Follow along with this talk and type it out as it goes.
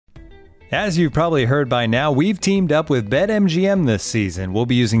As you've probably heard by now, we've teamed up with BetMGM this season. We'll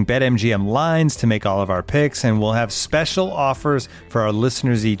be using BetMGM lines to make all of our picks, and we'll have special offers for our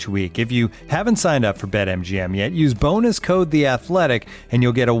listeners each week. If you haven't signed up for BetMGM yet, use bonus code The Athletic, and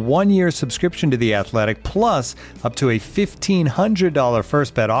you'll get a 1-year subscription to The Athletic, plus up to a $1,500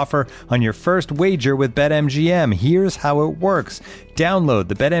 first bet offer on your first wager with BetMGM. Here's how it works. Download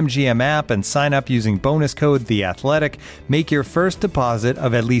the BetMGM app and sign up using bonus code The Athletic. Make your first deposit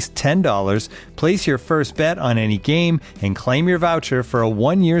of at least $10. Place your first bet on any game and claim your voucher for a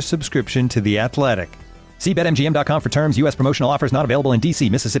 1-year subscription to The Athletic. See BetMGM.com for terms. U.S. promotional offers not available in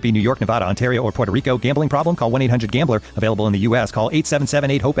D.C., Mississippi, New York, Nevada, Ontario, or Puerto Rico. Gambling problem? Call 1-800-GAMBLER. Available in the U.S. Call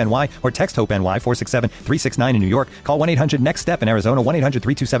 877-8-HOPE-NY or text HOPE-NY 467-369 in New York. Call 1-800-NEXT-STEP in Arizona.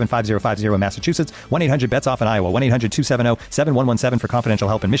 1-800-327-5050 in Massachusetts. 1-800-BETS-OFF in Iowa. 1-800-270-7117 for confidential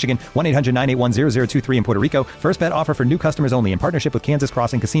help in Michigan. 1-800-981-0023 in Puerto Rico. First bet offer for new customers only in partnership with Kansas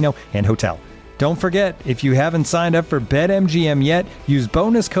Crossing Casino and Hotel. Don't forget, if you haven't signed up for BetMGM yet, use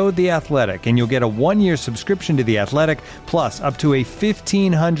bonus code The Athletic, and you'll get a 1-year subscription to The Athletic, plus up to a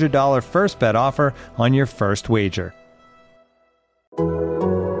 $1,500 first bet offer on your first wager.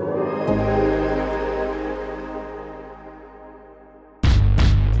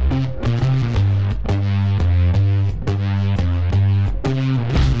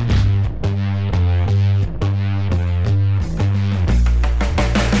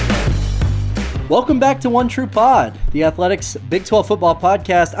 Welcome back to One True Pod, the Athletics Big 12 football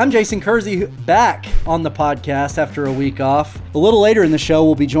podcast. I'm Jason Kersey, back on the podcast after a week off. A little later in the show,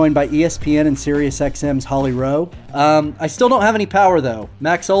 we'll be joined by ESPN and SiriusXM's Holly Rowe. I still don't have any power, though.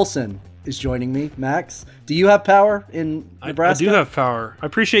 Max Olson is joining me. Max, do you have power in Nebraska? I do have power. I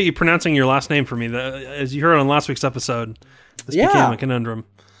appreciate you pronouncing your last name for me. As you heard on last week's episode, this became a conundrum.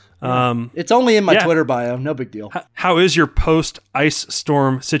 It's only in my Twitter bio. No big deal. How is your post-ice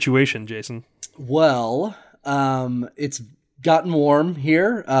storm situation, Jason? Well, it's gotten warm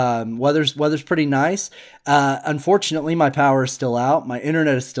here. Weather's pretty nice. Unfortunately, my power is still out. My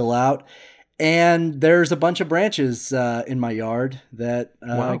internet is still out. And there's a bunch of branches in my yard that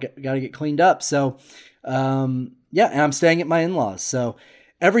got to get cleaned up. So, and I'm staying at my in-laws. So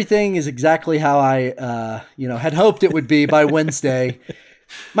everything is exactly how I had hoped it would be by Wednesday.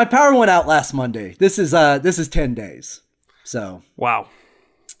 My power went out last Monday. This is 10 days. So wow.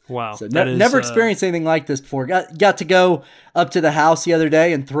 So never experienced anything like this before. Got to go up to the house the other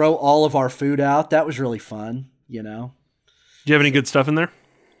day and throw all of our food out. That was really fun, you know. Do you have any good stuff in there?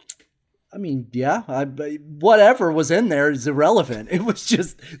 I mean, yeah. Whatever was in there is irrelevant. It was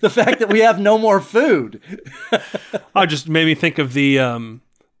just the fact that we have no more food. I just made me think of the,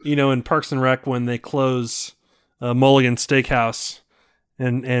 in Parks and Rec when they close Mulligan Steakhouse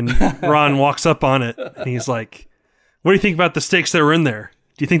and Ron walks up on it and he's like, "What do you think about the steaks that were in there?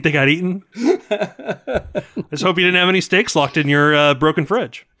 Do you think they got eaten?" I just hope you didn't have any steaks locked in your broken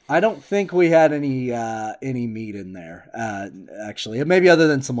fridge. I don't think we had any meat in there, actually. Maybe other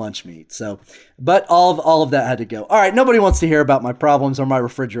than some lunch meat. So, but all of that had to go. All right, nobody wants to hear about my problems or my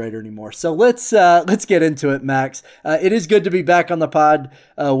refrigerator anymore. So let's get into it, Max. It is good to be back on the pod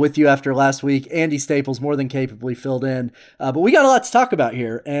with you after last week. Andy Staples more than capably filled in, but we got a lot to talk about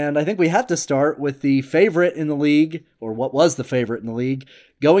here, and I think we have to start with the favorite in the league, or what was the favorite in the league,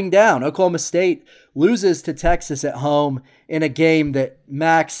 going down. Oklahoma State loses to Texas at home in a game that,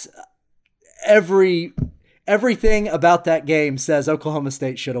 Max, everything about that game says Oklahoma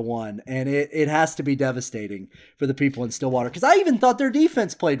State should have won. And it has to be devastating for the people in Stillwater, because I even thought their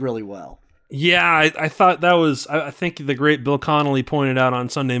defense played really well. Yeah, I thought that was, I think the great Bill Connolly pointed out on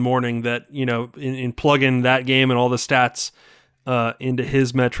Sunday morning that, in plugging that game and all the stats into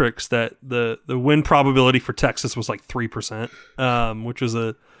his metrics, that the win probability for Texas was like 3%, which was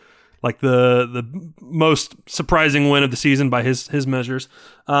the most surprising win of the season by his measures.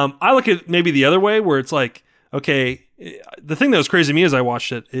 I look at maybe the other way, where it's like, okay, the thing that was crazy to me as I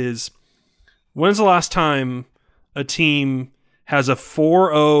watched it is, when's the last time a team has a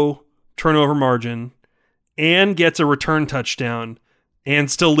 4-0 turnover margin and gets a return touchdown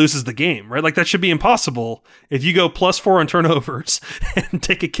and still loses the game, right? Like, that should be impossible if you go +4 on turnovers and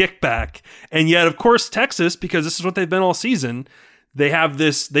take a kickback. And yet, of course, Texas, because this is what they've been all season, they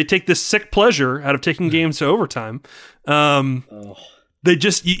take this sick pleasure out of taking games to overtime. They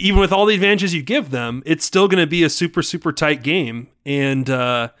just, even with all the advantages you give them, it's still going to be a super, super tight game. And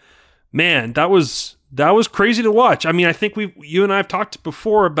man, that was crazy to watch. I mean, I think you and I have talked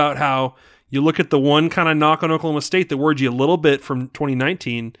before about how you look at the one kind of knock on Oklahoma State that worried you a little bit from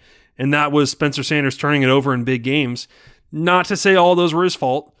 2019, and that was Spencer Sanders turning it over in big games. Not to say all those were his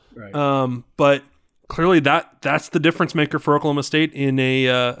fault, right. But clearly that's the difference maker for Oklahoma State in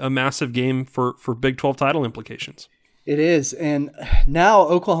a massive game for Big 12 title implications. It is, and now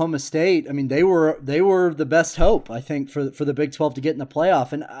Oklahoma State. I mean, they were the best hope, I think, for the Big 12 to get in the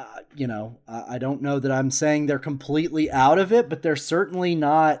playoff. And I don't know that I'm saying they're completely out of it, but they're certainly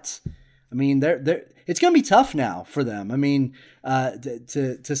not. I mean, they're it's going to be tough now for them. I mean,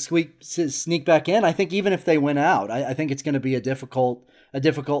 to sneak back in. I think even if they win out, I think it's going to be a difficult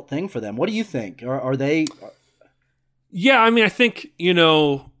thing for them. What do you think? Are they? Yeah, I mean, I think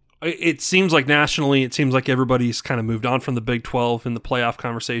it seems like nationally, it seems like everybody's kind of moved on from the Big 12 in the playoff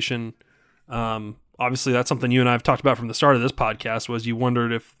conversation. Obviously, that's something you and I have talked about from the start of this podcast, was you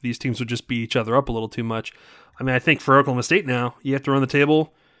wondered if these teams would just beat each other up a little too much. I mean, I think for Oklahoma State now, you have to run the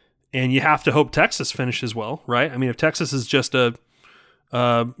table, and you have to hope Texas finishes well, right? I mean, if Texas is just a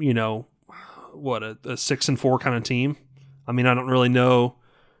 6-4 kind of team, I mean, I don't really know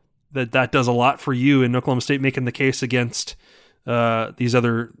that does a lot for you in Oklahoma State making the case against these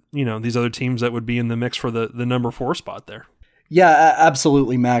other teams that would be in the mix for the number 4 spot there. Yeah,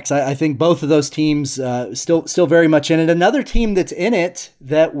 absolutely, Max. I think both of those teams still very much in it. Another team that's in it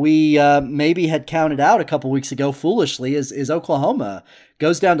that we maybe had counted out a couple weeks ago foolishly is Oklahoma.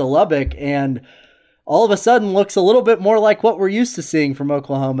 Goes down to Lubbock and all of a sudden looks a little bit more like what we're used to seeing from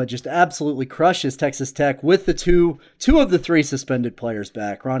Oklahoma. Just absolutely crushes Texas Tech with the two of the 3 suspended players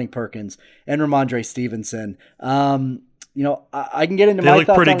back, Ronnie Perkins and Ramondre Stevenson. I can get into my thoughts.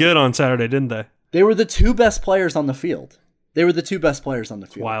 They looked pretty good on Saturday, didn't they? They were the 2 best players on the field.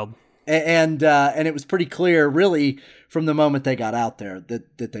 Wild. And it was pretty clear, really, from the moment they got out there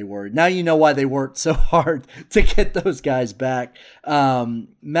that they were. Now you know why they worked so hard to get those guys back.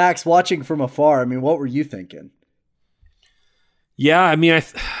 Max, watching from afar, I mean, what were you thinking? Yeah, I mean,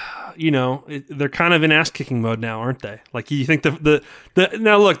 they're kind of in ass-kicking mode now, aren't they? Like, you think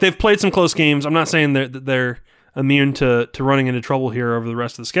now look, they've played some close games. I'm not saying they're immune to running into trouble here over the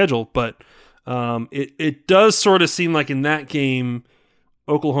rest of the schedule, but it does sort of seem like in that game,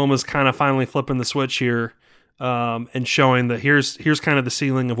 Oklahoma's kind of finally flipping the switch here, and showing that here's kind of the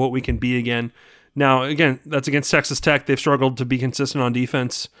ceiling of what we can be again. Now, again, that's against Texas Tech. They've struggled to be consistent on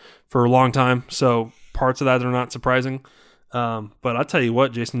defense for a long time, so parts of that are not surprising. But I'll tell you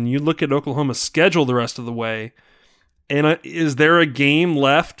what, Jason, you look at Oklahoma's schedule the rest of the way, and is there a game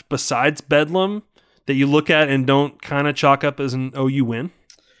left besides Bedlam that you look at and don't kind of chalk up as an OU win?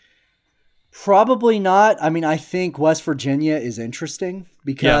 Probably not. I mean, I think West Virginia is interesting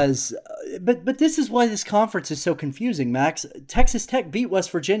because, but this is why this conference is so confusing, Max. Texas Tech beat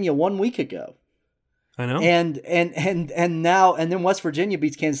West Virginia 1 week ago. I know. And now, and then West Virginia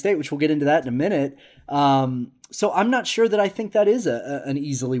beats Kansas State, which we'll get into that in a minute. So I'm not sure that I think that is an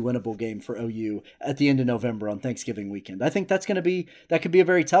easily winnable game for OU at the end of November on Thanksgiving weekend. I think that could be a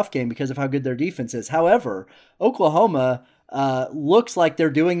very tough game because of how good their defense is. However, Oklahoma looks like they're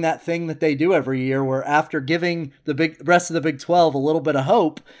doing that thing that they do every year, where after giving the rest of the Big 12 a little bit of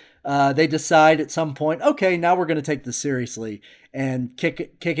hope, they decide at some point, okay, now we're going to take this seriously and kick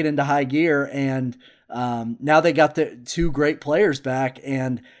it into high gear. And now they got the 2 great players back,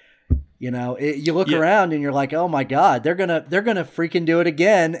 and you look around and you're like, oh my God, they're gonna freaking do it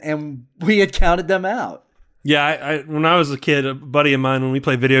again, and we had counted them out. Yeah, when I was a kid, a buddy of mine, when we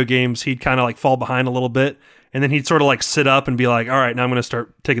played video games, he'd kind of like fall behind a little bit, and then he'd sort of like sit up and be like, all right, now I'm going to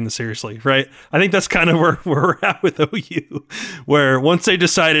start taking this seriously, right? I think that's kind of where we're at with OU, where once they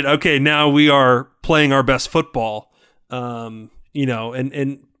decided, okay, now we are playing our best football, and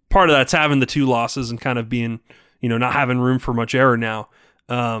part of that's having the 2 losses and kind of being, not having room for much error now.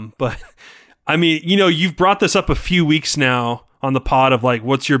 But I mean, you've brought this up a few weeks now on the pod of like,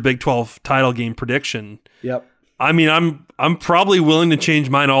 what's your Big 12 title game prediction? Yep. I mean, I'm probably willing to change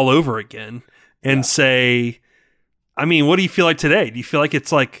mine all over again and say, I mean, what do you feel like today? Do you feel like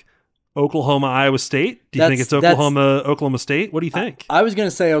it's like Oklahoma, Iowa State? Do you think it's Oklahoma State? What do you think? I was going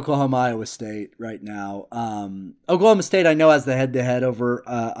to say Oklahoma, Iowa State right now. Oklahoma State, I know, has the head-to-head over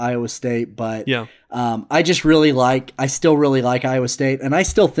Iowa State, but yeah. I still really like Iowa State, and I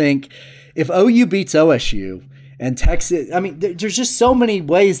still think if OU beats OSU and Texas, I mean, there's just so many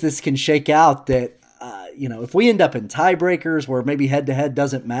ways this can shake out that, if we end up in tiebreakers where maybe head-to-head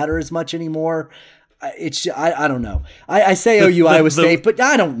doesn't matter as much anymore, I don't know. I say OU Iowa State, but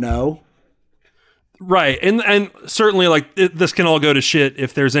I don't know. Right, and certainly like this can all go to shit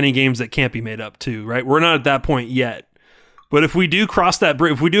if there's any games that can't be made up too, right? We're not at that point yet. But if we do cross that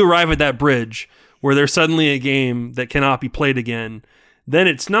bridge, if we do arrive at that bridge where there's suddenly a game that cannot be played again, then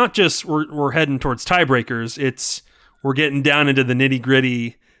it's not just we're heading towards tiebreakers, it's we're getting down into the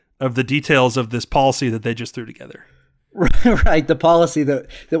nitty-gritty of the details of this policy that they just threw together. Right, the policy that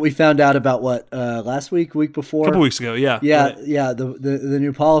we found out about last week, week before, a couple weeks ago, yeah, yeah, right. yeah. The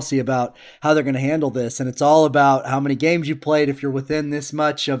new policy about how they're going to handle this, and it's all about how many games you played. If you're within this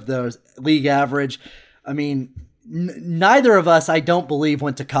much of the league average, I mean, neither of us, I don't believe,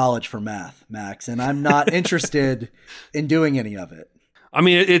 went to college for math, Max, and I'm not interested in doing any of it. I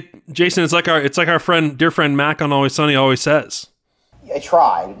mean, Jason, it's like our dear friend Mac on Always Sunny always says. I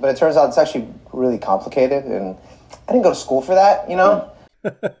tried, but it turns out it's actually really complicated, and I didn't go to school for that, you know?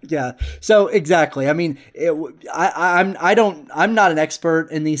 Yeah. So exactly. I mean, I'm not an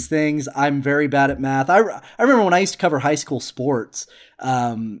expert in these things. I'm very bad at math. I remember when I used to cover high school sports,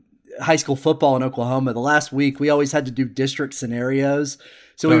 high school football in Oklahoma, the last week we always had to do district scenarios.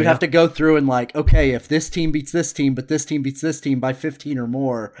 So we would have to go through and like, okay, if this team beats this team, but this team beats this team by 15 or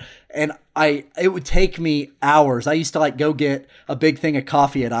more. And it would take me hours. I used to like go get a big thing of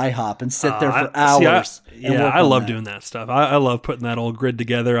coffee at IHOP and sit there for hours. I love doing that stuff. I love putting that old grid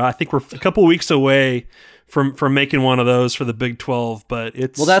together. I think we're a couple weeks away from making one of those for the Big 12, but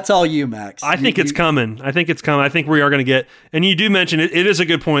well, that's all you, Max. I think it's coming. I think we are going to get, and you do mention it is a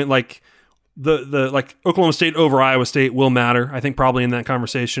good point. Like the like Oklahoma State over Iowa State will matter. I think probably in that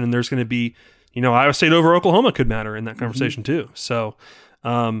conversation, and there's going to be, Iowa State over Oklahoma could matter in that conversation too. So,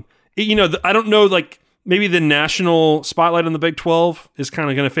 I don't know, like maybe the national spotlight on the Big 12 is kind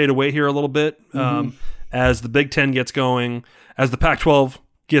of going to fade away here a little bit as the Big 10 gets going, as the Pac-12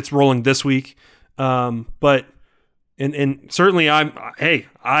 gets rolling this week. But certainly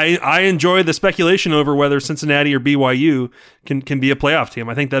I enjoy the speculation over whether Cincinnati or BYU can be a playoff team.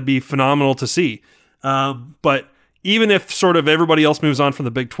 I think that'd be phenomenal to see. But even if sort of everybody else moves on from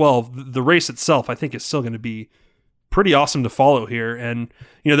the Big 12, the race itself, I think, is still going to be pretty awesome to follow here. And,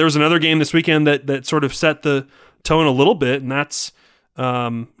 there was another game this weekend that sort of set the tone a little bit, and that's,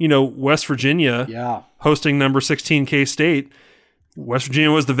 West Virginia hosting number 16 K-State. West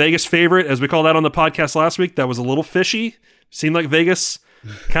Virginia was the Vegas favorite, as we called out on the podcast last week. That was a little fishy. Seemed like Vegas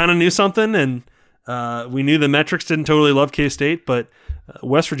kind of knew something, and we knew the metrics didn't totally love K-State, but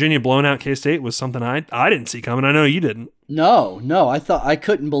West Virginia blowing out K-State was something I didn't see coming. I know you didn't. No, I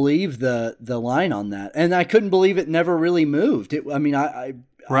couldn't believe the line on that, and I couldn't believe it never really moved. I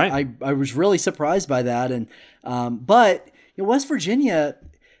was really surprised by that, and but West Virginia.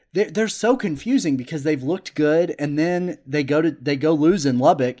 They're so confusing because they've looked good and then they go lose in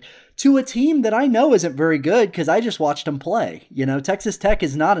Lubbock to a team that I know isn't very good because I just watched them play. Texas Tech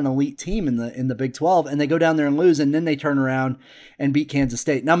is not an elite team in the Big 12, and they go down there and lose, and then they turn around and beat Kansas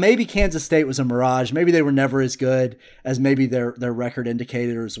State. Now maybe Kansas State was a mirage. Maybe they were never as good as maybe their record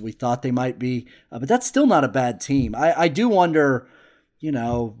indicated or as we thought they might be. But that's still not a bad team. I do wonder.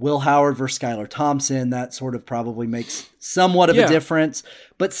 Will Howard versus Skylar Thompson, that sort of probably makes somewhat of a difference.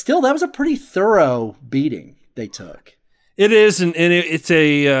 But still, that was a pretty thorough beating they took. It is, and it's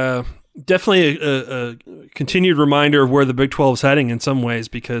a definitely a continued reminder of where the Big 12 is heading in some ways,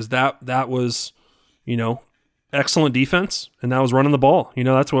 because that was, excellent defense, and that was running the ball.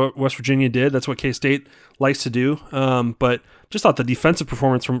 That's what West Virginia did. That's what K-State likes to do. But just thought the defensive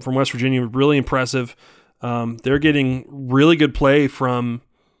performance from West Virginia was really impressive. They're getting really good play from,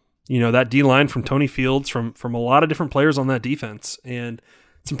 that D-line, from Tony Fields, from a lot of different players on that defense. And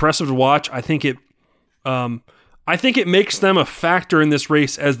it's impressive to watch. I think it makes them a factor in this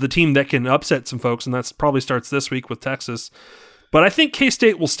race as the team that can upset some folks. And that's probably starts this week with Texas. But I think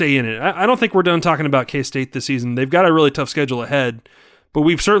K-State will stay in it. I don't think we're done talking about K-State this season. They've got a really tough schedule ahead, but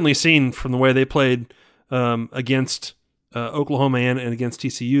we've certainly seen from the way they played, against, Oklahoma and against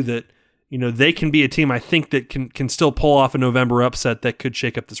TCU that, they can be a team, I think, that can still pull off a November upset that could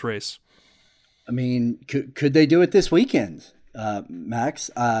shake up this race. I mean, could they do it this weekend, Max?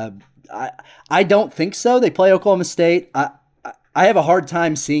 I don't think so. They play Oklahoma State. I have a hard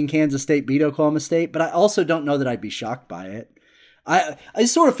time seeing Kansas State beat Oklahoma State, but I also don't know that I'd be shocked by it. It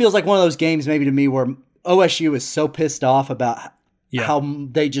sort of feels like one of those games maybe to me where OSU is so pissed off about how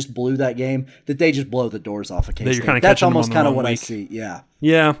they just blew that game that they just blow the doors off of K-State. That's almost kind of what I see. Yeah.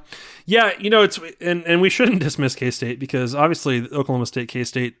 It's and we shouldn't dismiss K-State, because obviously Oklahoma State,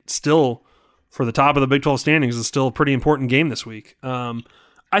 K-State still for the top of the Big 12 standings is still a pretty important game this week. I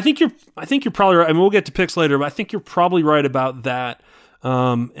think you're probably right. I mean, we'll get to picks later, but I think you're probably right about that.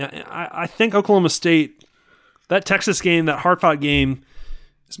 I think Oklahoma State, that Texas game, that hard-fought game,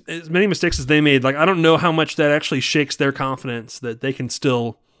 as many mistakes as they made, like, I don't know how much that actually shakes their confidence that they can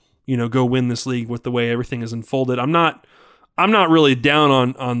still, go win this league with the way everything is unfolded. I'm not really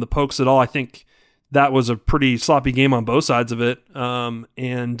down on the Pokes at all. I think that was a pretty sloppy game on both sides of it. I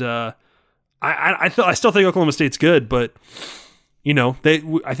still think Oklahoma State's good, but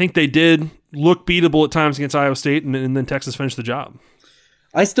I think they did look beatable at times against Iowa State, and then Texas finished the job.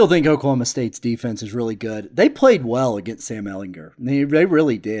 I still think Oklahoma State's defense is really good. They played well against Sam Ehlinger. They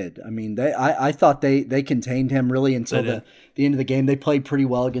really did. I mean, I thought they contained him really until the end of the game. They played pretty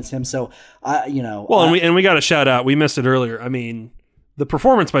well against him. So and we got a shout out. We missed it earlier. I mean, the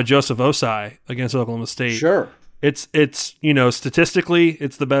performance by Joseph Osai against Oklahoma State. Sure. It's statistically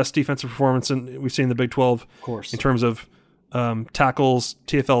it's the best defensive performance we've seen in the Big 12. Of course. In terms of tackles,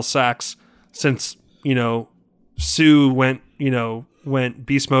 TFL sacks since Sue went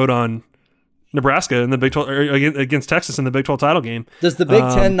beast mode on Nebraska in the Big 12 against Texas in the Big 12 title game. Does the Big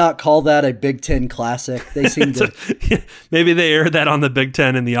Ten not call that a Big Ten classic? They seem to. Maybe they aired that on the Big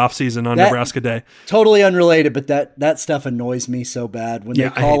Ten in the offseason on Nebraska Day. Totally unrelated, but that stuff annoys me so bad when they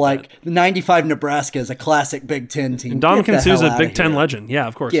call the 95 Nebraska as a classic Big Ten team. And Dominican Sue's a Big Ten legend. Yeah,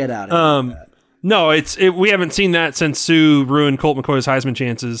 of course. Get out of here. No, we haven't seen that since Sue ruined Colt McCoy's Heisman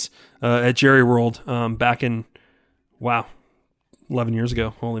chances at Jerry World back in 11 years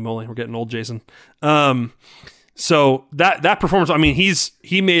ago. Holy moly, we're getting old, Jason. So that performance, I mean,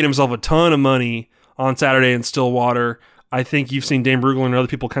 he made himself a ton of money on Saturday in Stillwater. I think you've seen Dane Brugler and other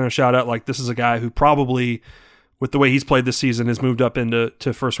people kind of shout out like this is a guy who probably, with the way he's played this season, has moved up into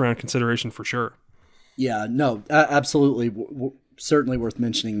first round consideration for sure. Yeah, no, absolutely. Certainly worth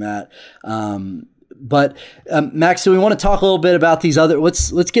mentioning that. But Max, do we want to talk a little bit about these other?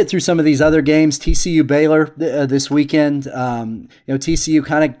 Let's get through some of these other games. TCU Baylor this weekend. TCU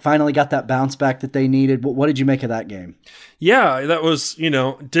kind of finally got that bounce back that they needed. What did you make of that game? Yeah, that was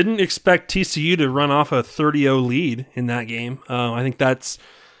didn't expect TCU to run off a 30-0 lead in that game. I think that's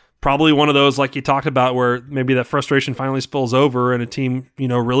probably one of those like you talked about where maybe that frustration finally spills over and a team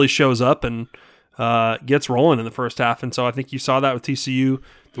really shows up and gets rolling in the first half. And so I think you saw that with TCU.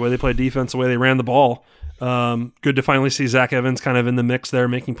 The way they played defense, the way they ran the ball. Good to finally see Zach Evans kind of in the mix there,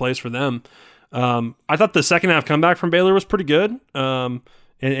 making plays for them. I thought the second half comeback from Baylor was pretty good and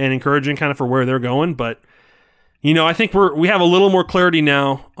encouraging kind of for where they're going. But, I think we have a little more clarity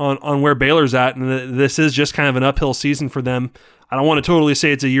now on where Baylor's at, and this is just kind of an uphill season for them. I don't want to totally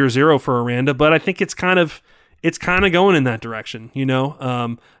say it's a year zero for Aranda, but I think it's kind of going in that direction.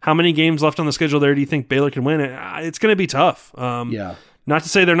 How many games left on the schedule there do you think Baylor can win? It's going to be tough. Yeah. Not to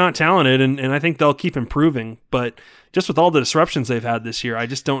say they're not talented, and I think they'll keep improving, but just with all the disruptions they've had this year, I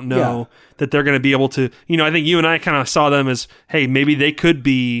just don't know that they're going to be able to, I think you and I kind of saw them as, hey, maybe they could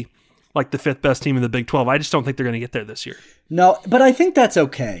be like the fifth best team in the Big 12. I just don't think they're going to get there this year. No, but I think that's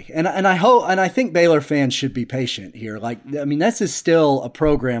okay. And I hope, and I think Baylor fans should be patient here. This is still a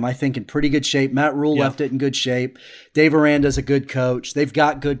program, I think, in pretty good shape. Matt Rule left it in good shape. Dave Aranda's a good coach. They've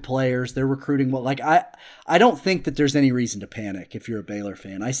got good players. They're recruiting well. I don't think that there's any reason to panic if you're a Baylor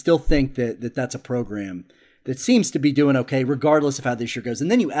fan. I still think that that's a program that seems to be doing okay, regardless of how this year goes.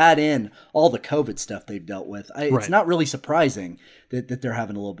 And then you add in all the COVID stuff they've dealt with. It's not really surprising that they're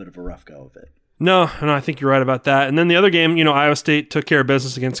having a little bit of a rough go of it. No, I think you're right about that. And then the other game, Iowa State took care of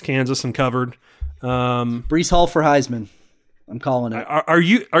business against Kansas and covered. Breece Hall for Heisman. I'm calling it. Are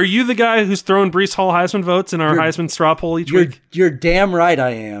you the guy who's throwing Breece Hall Heisman votes in our Heisman straw poll each week? You're damn right I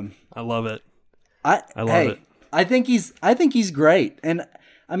am. I love it. I love it. I think he's great. And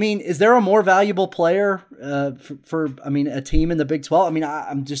I mean, is there a more valuable player for a team in the Big 12? I mean,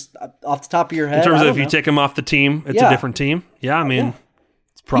 I'm just off the top of your head. In terms of if you take him off the team, it's a different team. Yeah, I mean,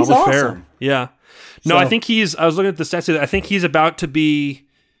 it's probably fair. Yeah. No, I think I was looking at the stats. I think he's about to be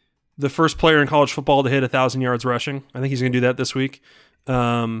the first player in college football to hit 1,000 yards rushing. I think he's going to do that this week.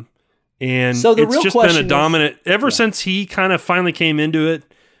 And so it's just been a dominant ever since he kind of finally came into it.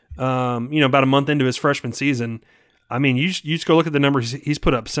 About a month into his freshman season. I mean, you just go look at the numbers he's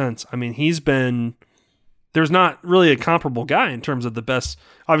put up since. I mean, there's not really a comparable guy in terms of the best.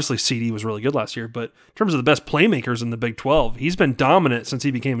 Obviously, CD was really good last year, but in terms of the best playmakers in the Big 12, he's been dominant since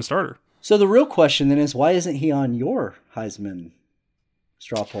he became a starter. So the real question then is, why isn't he on your Heisman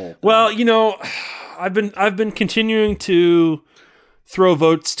straw poll? Well, I've been continuing to throw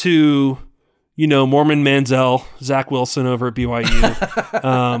votes to, Mormon Manziel, Zach Wilson over at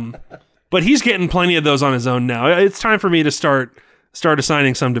BYU. But he's getting plenty of those on his own now. It's time for me to start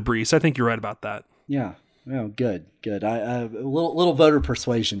assigning some to Breece. I think you're right about that. Yeah. Oh, good. A little voter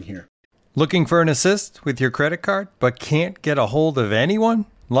persuasion here. Looking for an assist with your credit card, but can't get a hold of anyone?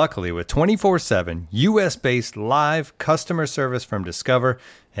 Luckily, with 24/7 U.S.-based live customer service from Discover,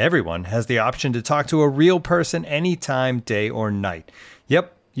 everyone has the option to talk to a real person anytime, day or night.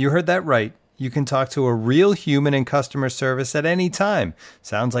 Yep, you heard that right. you can talk to a real human in customer service at any time.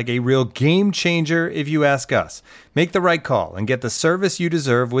 Sounds like a real game changer if you ask us. Make the right call and get the service you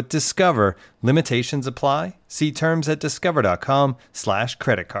deserve with Discover. Limitations apply. See terms at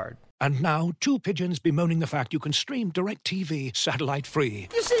discover.com/creditcard. And now, two pigeons bemoaning the fact you can stream DirecTV satellite-free.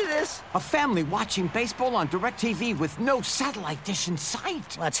 You see this? A family watching baseball on DirecTV with no satellite dish in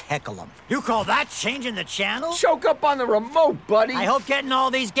sight. Let's heckle them. You call that changing the channel? Choke up on the remote, buddy. I hope getting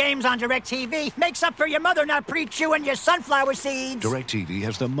all these games on DirecTV makes up for your mother not pre-chewing your sunflower seeds. DirecTV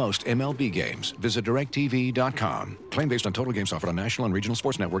has the most MLB games. Visit DirecTV.com. Claim based on total games offered on national and regional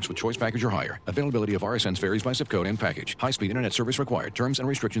sports networks with choice package or higher. Availability of RSNs varies by zip code and package. High-speed internet service required. Terms and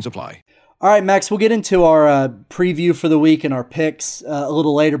restrictions apply. All right, Max, we'll get into our preview for the week and our picks a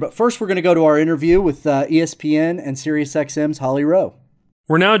little later. But first, we're going to go to our interview with ESPN and SiriusXM's Holly Rowe.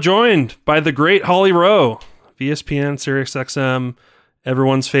 We're now joined by the great Holly Rowe, ESPN, SiriusXM,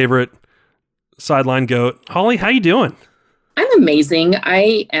 everyone's favorite sideline goat. Holly, how you doing? I'm amazing.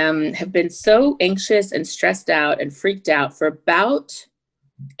 I have been so anxious and stressed out and freaked out for about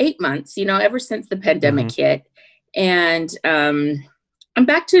 8 months, ever since the pandemic hit. And I'm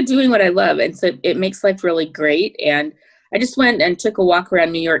back to doing what I love. And so it makes life really great. And I just went and took a walk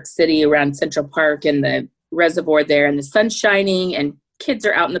around New York City, around Central Park and the reservoir there, and the sun's shining and kids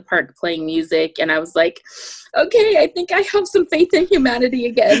are out in the park playing music. And I was like, okay, I think I have some faith in humanity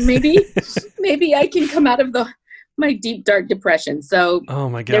again. Maybe I can come out of my deep, dark depression. So oh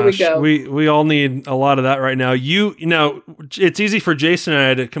my gosh, there we go. We all need a lot of that right now. It's easy for Jason and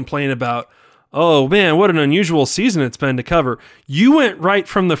I to complain about, oh man, what an unusual season it's been to cover. You went right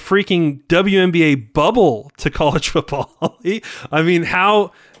from the freaking WNBA bubble to college football. I mean,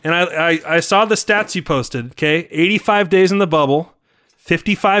 how, and I saw the stats you posted, okay? 85 days in the bubble,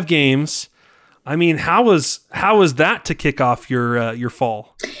 55 games. I mean, how was that to kick off your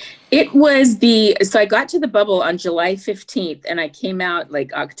fall? It was so I got to the bubble on July 15th and I came out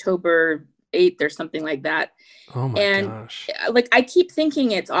like October 8th or something like that. Oh my gosh. Like, I keep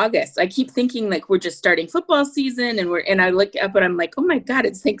thinking it's August. I keep thinking like we're just starting football season and I look up and I'm like, oh my God,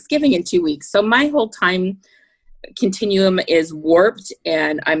 it's Thanksgiving in 2 weeks. So my whole time continuum is warped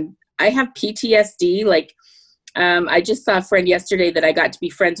and I have PTSD. Like, I just saw a friend yesterday that I got to be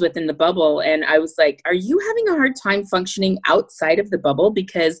friends with in the bubble. And I was like, are you having a hard time functioning outside of the bubble?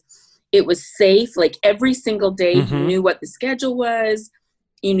 Because it was safe. Like every single day you knew what the schedule was.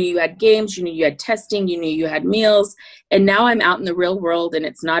 You knew you had games, you knew you had testing, you knew you had meals. And now I'm out in the real world and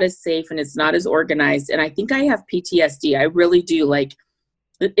it's not as safe and it's not as organized. And I think I have PTSD. I really do. Like,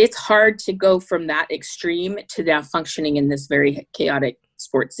 it's hard to go from that extreme to now functioning in this very chaotic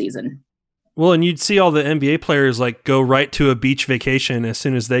sports season. Well, and you'd see all the NBA players like go right to a beach vacation as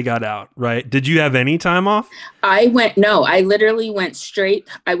soon as they got out, right? Did you have any time off? I literally went straight.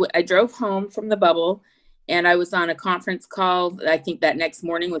 I drove home from the bubble. And I was on a conference call, I think that next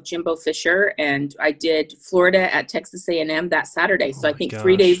morning with Jimbo Fisher, and I did Florida at Texas A&M that Saturday. So I think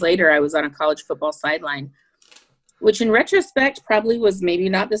 3 days later, I was on a college football sideline, which in retrospect probably was maybe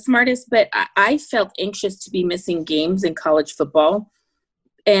not the smartest, but I felt anxious to be missing games in college football.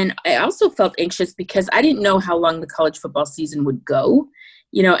 And I also felt anxious because I didn't know how long the college football season would go.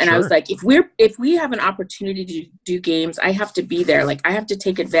 And sure. I was like, if we have an opportunity to do games, I have to be there. Like, I have to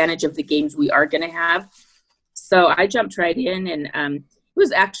take advantage of the games we are going to have. So I jumped right in, and it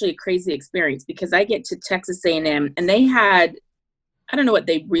was actually a crazy experience because I get to Texas A&M, and they had, I don't know what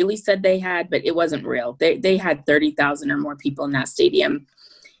they really said they had, but it wasn't real. They had 30,000 or more people in that stadium,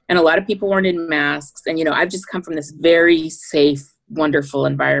 and a lot of people weren't in masks. And, I've just come from this very safe, wonderful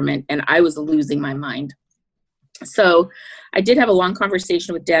environment, and I was losing my mind. So I did have a long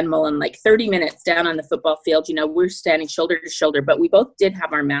conversation with Dan Mullen, like 30 minutes down on the football field. We're standing shoulder to shoulder, but we both did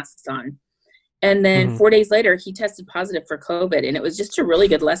have our masks on. And then 4 days later, he tested positive for COVID. And it was just a really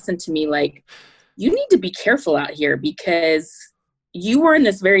good lesson to me. Like, you need to be careful out here because you were in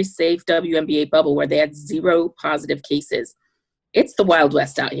this very safe WNBA bubble where they had 0 positive cases. It's the Wild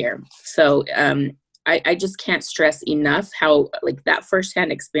West out here. So I just can't stress enough how, like, that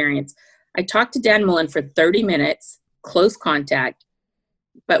firsthand experience. I talked to Dan Mullen for 30 minutes, close contact,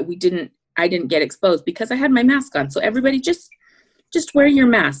 but I didn't get exposed because I had my mask on. So everybody just wear your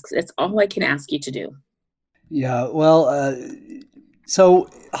masks. That's all I can ask you to do. Yeah, well, so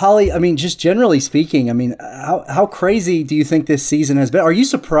Holly, I mean, just generally speaking, I mean, how crazy do you think this season has been? Are you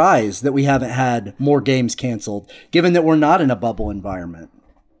surprised that we haven't had more games canceled, given that we're not in a bubble environment?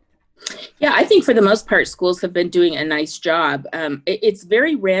 Yeah, I think for the most part, schools have been doing a nice job. It's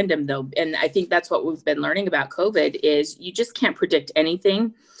very random, though, and I think that's what we've been learning about COVID is you just can't predict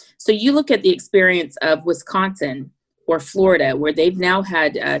anything. So you look at the experience of Wisconsin or Florida, where they've now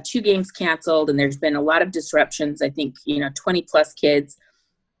had 2 games canceled, and there's been a lot of disruptions. I think, 20 plus kids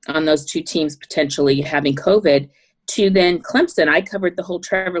on those 2 teams potentially having COVID, to then Clemson. I covered the whole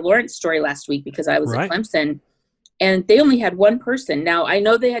Trevor Lawrence story last week because I was at Clemson, and they only had 1 person. Now, I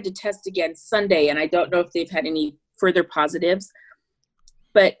know they had to test again Sunday, and I don't know if they've had any further positives,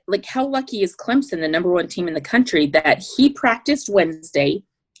 but like, how lucky is Clemson, the number 1 team in the country, that he practiced Wednesday.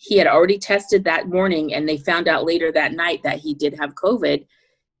 He had already tested that morning, and they found out later that night that he did have COVID,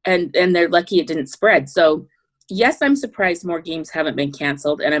 and they're lucky it didn't spread. So yes, I'm surprised more games haven't been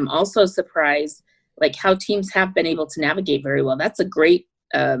canceled. And I'm also surprised like how teams have been able to navigate very well. That's a great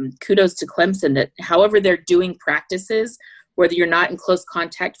kudos to Clemson, that however they're doing practices, whether you're not in close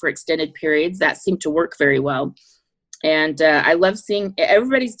contact for extended periods, that seemed to work very well. And I love seeing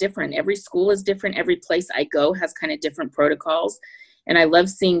everybody's different. Every school is different. Every place I go has kind of different protocols. And I love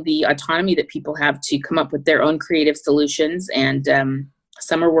seeing the autonomy that people have to come up with their own creative solutions. And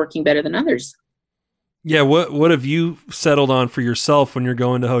some are working better than others. Yeah. What have you settled on for yourself when you're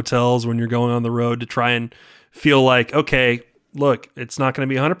going to hotels, when you're going on the road, to try and feel like, okay, look, it's not going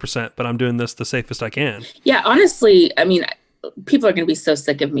to be 100%, but I'm doing this the safest I can? Yeah, honestly, I mean, people are going to be so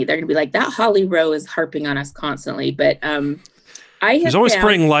sick of me. They're going to be like, that Holly Rowe is harping on us constantly. But He's always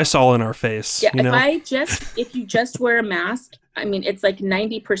spraying Lysol in our face. Yeah, if you just wear a mask, I mean, it's like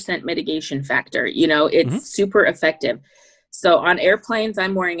 90% mitigation factor. It's super effective. So on airplanes,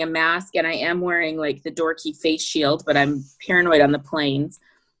 I'm wearing a mask, and I am wearing like the dorky face shield, but I'm paranoid on the planes.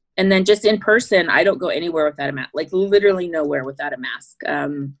 And then just in person, I don't go anywhere without a mask, like literally nowhere without a mask.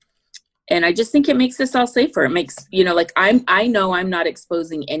 And I just think it makes us all safer. It makes, I know I'm not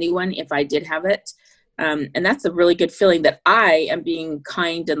exposing anyone if I did have it. And that's a really good feeling, that I am being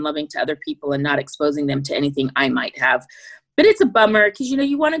kind and loving to other people and not exposing them to anything I might have. But it's a bummer because,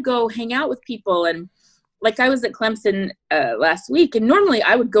 you want to go hang out with people. And like, I was at Clemson last week, and normally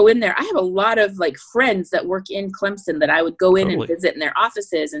I would go in there. I have a lot of like friends that work in Clemson that I would go in and visit in their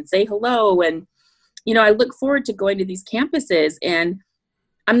offices and say hello. And, I look forward to going to these campuses, and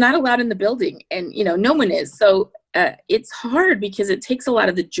I'm not allowed in the building, and, no one is. So it's hard because it takes a lot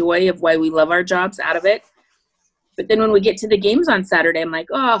of the joy of why we love our jobs out of it. But then when we get to the games on Saturday, I'm like,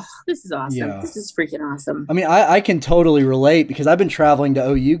 oh, this is awesome. Yeah. This is freaking awesome. I mean, I can totally relate because I've been traveling to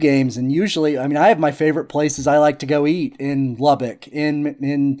OU games, and usually, I mean, I have my favorite places I like to go eat in Lubbock,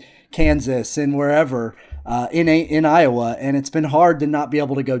 in Kansas, and wherever, in Iowa. And it's been hard to not be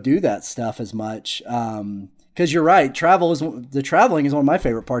able to go do that stuff as much. Because you're right, traveling is one of my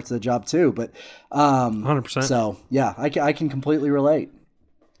favorite parts of the job too. But 100%. So yeah, I can completely relate.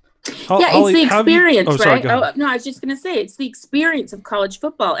 It's the experience, right? I was just going to say, it's the experience of college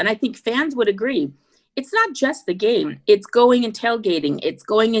football. And I think fans would agree. It's not just the game. It's going and tailgating. It's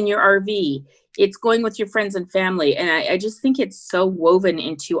going in your RV. It's going with your friends and family. And I just think it's so woven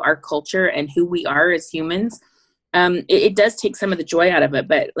into our culture and who we are as humans. It does take some of the joy out of it.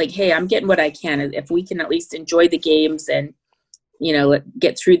 But like, hey, I'm getting what I can. If we can at least enjoy the games and,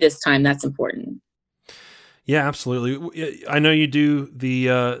 get through this time, that's important. Yeah, absolutely. I know you do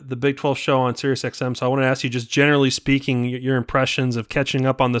the Big 12 show on SiriusXM, so I want to ask you, just generally speaking, your impressions of catching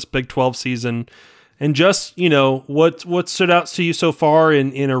up on this Big 12 season, and just, what stood out to you so far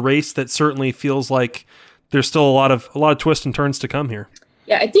in a race that certainly feels like there's still a lot of twists and turns to come here.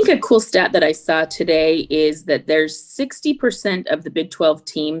 Yeah, I think a cool stat that I saw today is that there's 60% of the Big 12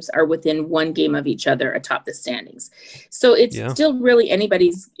 teams are within one game of each other atop the standings. So it's still really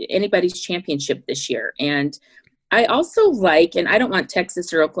anybody's championship this year. And I also like, and I don't want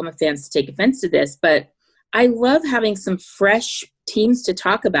Texas or Oklahoma fans to take offense to this, but I love having some fresh teams to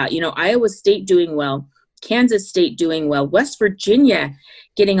talk about. Iowa State doing well, Kansas State doing well, West Virginia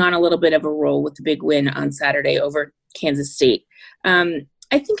getting on a little bit of a roll with the big win on Saturday over Kansas State.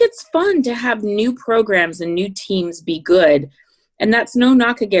 I think it's fun to have new programs and new teams be good. And that's no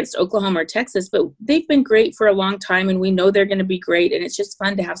knock against Oklahoma or Texas, but they've been great for a long time, and we know they're going to be great. And it's just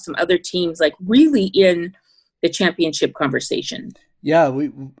fun to have some other teams like really in the championship conversation. Yeah,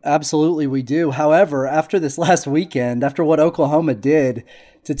 we do. However, after this last weekend, after what Oklahoma did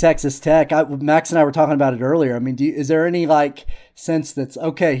to Texas Tech, Max and I were talking about it earlier. I mean, is there any sense that's,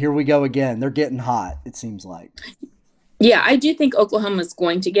 okay, here we go again? They're getting hot, it seems like. Yeah, I do think Oklahoma is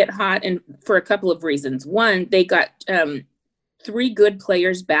going to get hot, and for a couple of reasons. One, they got 3 good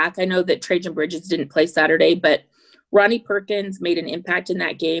players back. I know that Trajan Bridges didn't play Saturday, but Ronnie Perkins made an impact in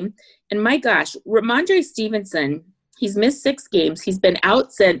that game. And my gosh, Ramondre Stevenson, he's missed 6 games. He's been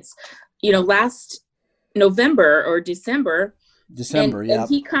out since, last November or December. And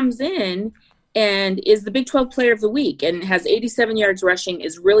he comes in and is the Big 12 Player of the Week and has 87 yards rushing,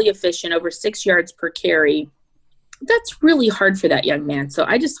 is really efficient, over 6 yards per carry. that's really hard for that young man. So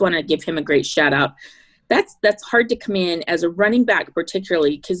I just want to give him a great shout out. That's hard to come in as a running back,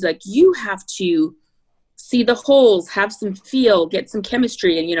 particularly because like you have to see the holes, have some feel, get some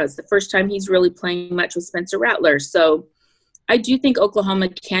chemistry. And, it's the first time he's really playing much with Spencer Rattler. So I do think Oklahoma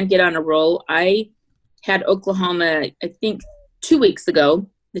can get on a roll. I had Oklahoma, I think 2 weeks ago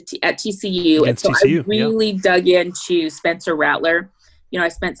at TCU. Against and so TCU, I really dug into Spencer Rattler. I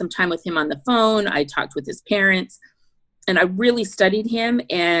spent some time with him on the phone. I talked with his parents and I really studied him.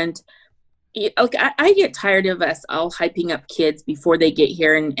 And I get tired of us all hyping up kids before they get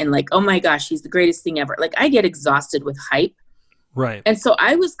here and like, oh my gosh, he's the greatest thing ever. Like I get exhausted with hype. Right. And so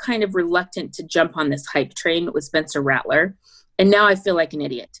I was kind of reluctant to jump on this hype train with Spencer Rattler. And now I feel like an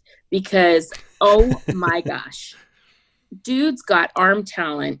idiot because, oh my gosh, dude's got arm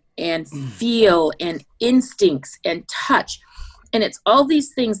talent and feel and instincts and touch. And it's all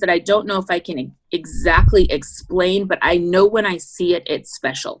these things that I don't know if I can exactly explain, but I know when I see it, it's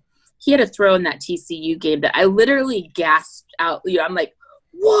special. He had a throw in that TCU game that I literally gasped out. I'm like,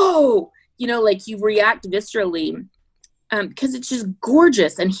 whoa, like you react viscerally because it's just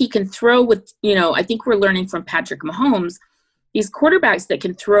gorgeous. And he can throw with, I think we're learning from Patrick Mahomes, these quarterbacks that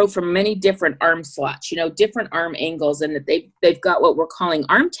can throw from many different arm slots, different arm angles, and that they've got what we're calling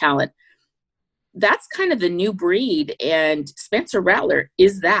arm talent. That's kind of the new breed. And Spencer Rattler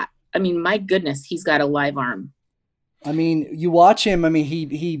is that. I mean, my goodness, he's got a live arm. I mean, you watch him. I mean,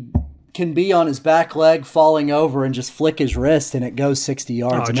 he can be on his back leg falling over and just flick his wrist and it goes 60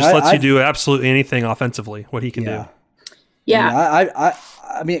 yards. It just lets you do absolutely anything offensively, what he can do. Yeah.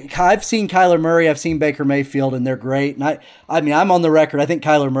 I mean, I've seen Kyler Murray, I've seen Baker Mayfield, and they're great. And I mean, I'm on the record. I think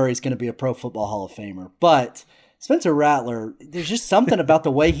Kyler Murray is going to be a Pro Football Hall of Famer. But Spencer Rattler, there's just something about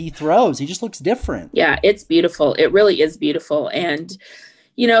the way he throws. He just looks different. Yeah, it's beautiful. It really is beautiful. And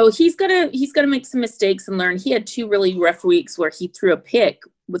he's gonna make some mistakes and learn. He had 2 really rough weeks where he threw a pick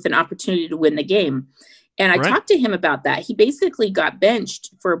with an opportunity to win the game. And I talked to him about that. He basically got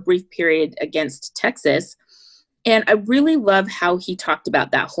benched for a brief period against Texas. And I really love how he talked about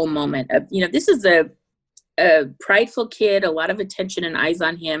that whole moment of, this is a prideful kid, a lot of attention and eyes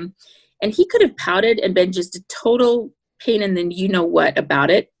on him. And he could have pouted and been just a total pain in the you-know-what about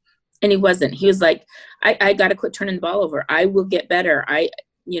it. And he wasn't. He was like, I got to quit turning the ball over. I will get better. I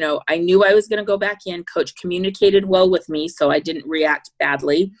knew I was going to go back in. Coach communicated well with me, so I didn't react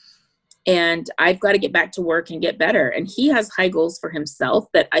badly. And I've got to get back to work and get better. And he has high goals for himself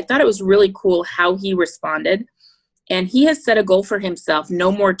that I thought it was really cool how he responded. And he has set a goal for himself,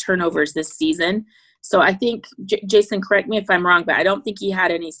 no more turnovers this season. So I think, Jason, correct me if I'm wrong, but I don't think he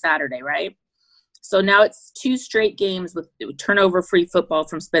had any Saturday, right? So now it's 2 straight games with turnover-free football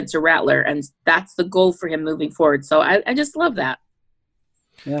from Spencer Rattler, and that's the goal for him moving forward. So I just love that.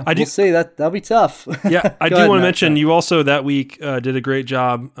 Yeah, we'll see. That'll be tough. Yeah, I do want to mention you also that week did a great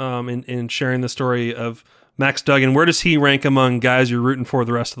job in sharing the story of Max Duggan. Where does he rank among guys you're rooting for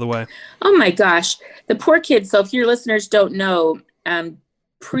the rest of the way? Oh my gosh, the poor kid. So if your listeners don't know,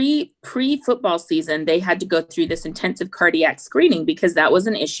 pre-football season, they had to go through this intensive cardiac screening because that was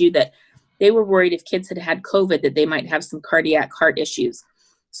an issue that they were worried if kids had COVID that they might have some cardiac heart issues.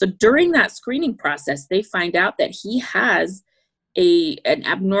 So during that screening process, they find out that he has an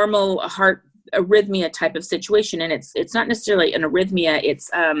abnormal heart arrhythmia type of situation. And it's not necessarily an arrhythmia.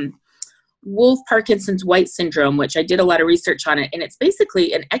 It's Wolff-Parkinson's-White syndrome, which I did a lot of research on it. And it's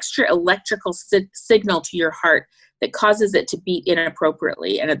basically an extra electrical signal to your heart that causes it to beat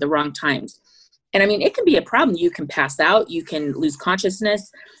inappropriately and at the wrong times. And I mean, it can be a problem. You can pass out, you can lose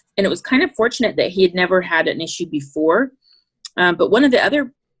consciousness. And it was kind of fortunate that he had never had an issue before. But one of the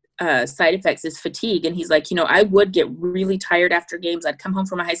other side effects is fatigue. And he's like, I would get really tired after games. I'd come home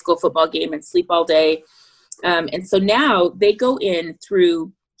from a high school football game and sleep all day. And so now they go in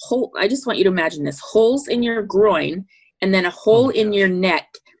through I just want you to imagine this, holes in your groin and then a hole in your neck,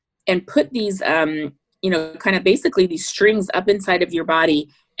 and put these, kind of basically these strings up inside of your body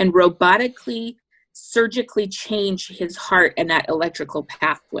and robotically, surgically change his heart and that electrical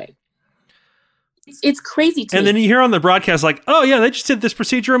pathway. It's crazy to me. And then you hear on the broadcast like, oh yeah, they just did this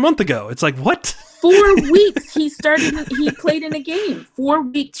procedure a month ago. It's like, what? 4 weeks he played in a game. 4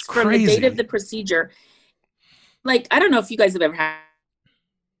 weeks from the date of the procedure. Like, I don't know if you guys have ever had.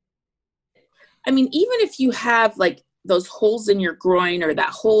 I mean, even if you have like those holes in your groin or that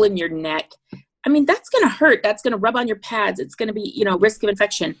hole in your neck, I mean, that's going to hurt. That's going to rub on your pads. It's going to be, risk of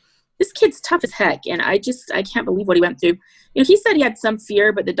infection. This kid's tough as heck. And I can't believe what he went through. He said he had some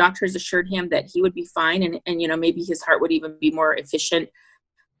fear, but the doctors assured him that he would be fine. And maybe his heart would even be more efficient.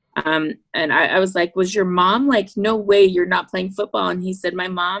 And I was like, was your mom like, no way you're not playing football? And he said, my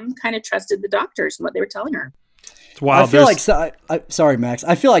mom kind of trusted the doctors and what they were telling her. It's wild. I feel like sorry, Max.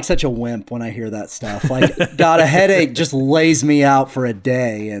 I feel like such a wimp when I hear that stuff. Like, God, a headache just lays me out for a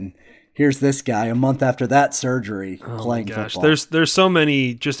day, and here's this guy a month after that surgery playing football. There's so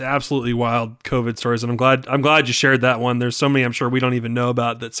many just absolutely wild COVID stories, and I'm glad you shared that one. There's so many I'm sure we don't even know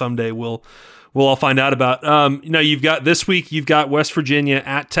about that someday we'll all find out about. You've got this week. You've got West Virginia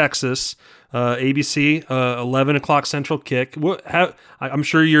at Texas. ABC, 11 o'clock Central kick. I'm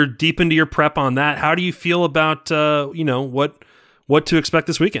sure you're deep into your prep on that. How do you feel about what to expect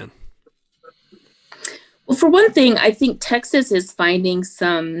this weekend? Well, for one thing, I think Texas is finding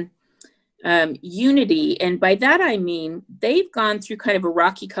some unity, and by that I mean they've gone through kind of a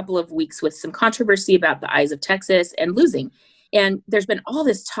rocky couple of weeks with some controversy about the Eyes of Texas and losing. And there's been all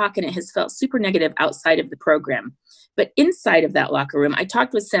this talk, and it has felt super negative outside of the program. But inside of that locker room, I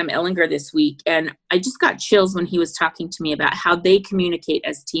talked with Sam Ehlinger this week, and I just got chills when he was talking to me about how they communicate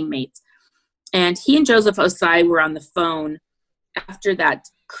as teammates. And he and Joseph Osai were on the phone after that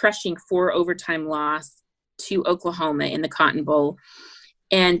crushing 4-overtime loss to Oklahoma in the Cotton Bowl.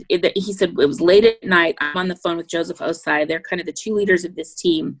 And he said it was late at night. I'm on the phone with Joseph Osai. They're kind of the two leaders of this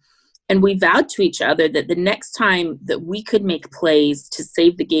team. And we vowed to each other that the next time that we could make plays to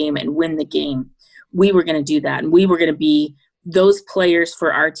save the game and win the game, we were going to do that. And we were going to be those players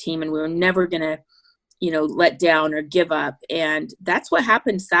for our team. And we were never going to, let down or give up. And that's what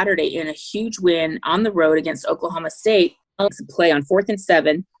happened Saturday in a huge win on the road against Oklahoma State. Play on 4th and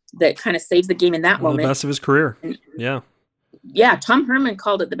 7 that kind of saves the game in that moment. The best of his career. Yeah. Yeah. Tom Herman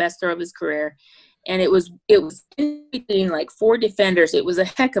called it the best throw of his career. And it was in between like 4 defenders. It was a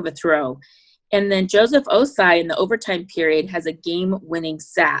heck of a throw. And then Joseph Osai in the overtime period has a game-winning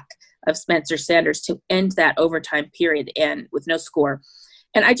sack of Spencer Sanders to end that overtime period and with no score.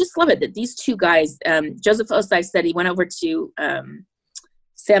 And I just love it that these two guys, Joseph Osai said he went over to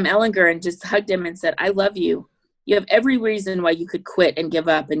Sam Ehlinger and just hugged him and said, I love you. You have every reason why you could quit and give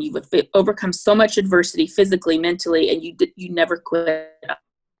up. And you've overcome so much adversity physically, mentally, and you never quit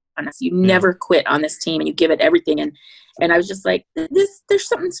on us. You never quit on this team, and you give it everything. And I was just like, there's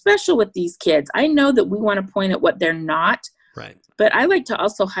something special with these kids. I know that we want to point at what they're not, right? But I like to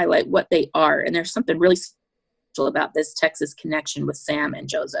also highlight what they are. And there's something really special about this Texas connection with Sam and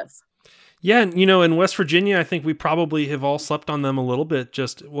Joseph. Yeah, and in West Virginia, I think we probably have all slept on them a little bit.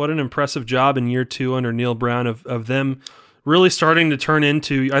 Just what an impressive job in year 2 under Neil Brown of them really starting to turn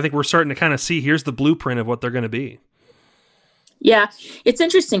into, I think we're starting to kind of see, here's the blueprint of what they're going to be. Yeah, it's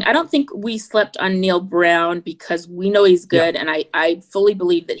interesting. I don't think we slept on Neil Brown because we know he's good, and I fully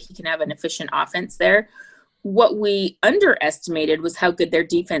believe that he can have an efficient offense there. What we underestimated was how good their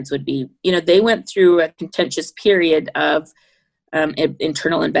defense would be. They went through a contentious period of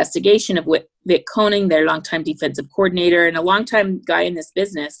internal investigation of Vic Koenning, their longtime defensive coordinator and a longtime guy in this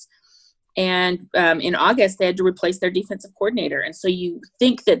business. And in August, they had to replace their defensive coordinator. And so you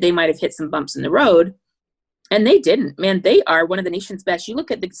think that they might have hit some bumps in the road. And they didn't. Man, they are one of the nation's best. You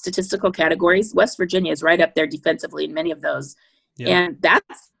look at the statistical categories, West Virginia is right up there defensively in many of those. Yeah. And that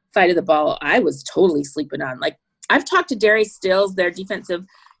side of the ball, I was totally sleeping on. Like, I've talked to Darius Stills, their defensive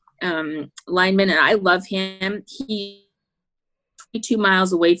lineman, and I love him. He's 22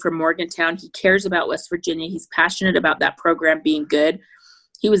 miles away from Morgantown. He cares about West Virginia. He's passionate about that program being good.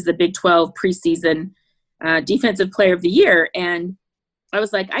 He was the Big 12 preseason defensive player of the year. And I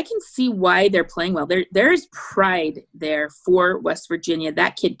was like, I can see why they're playing well. There is pride there for West Virginia.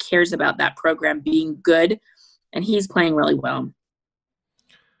 That kid cares about that program being good, and he's playing really well.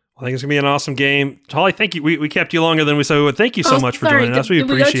 I think it's going to be an awesome game. Holly, thank you. We kept you longer than we said we would. Thank you so much for joining us. We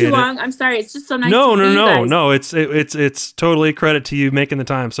appreciate it. Did we go too long? I'm sorry. It's just so nice to meet you guys. No. It's totally a credit to you making the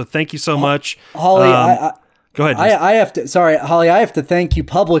time. So thank you so much. Holly, go ahead. I have to. Sorry, Holly. I have to thank you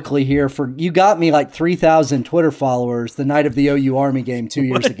publicly here for you got me like 3,000 Twitter followers the night of the OU Army game 2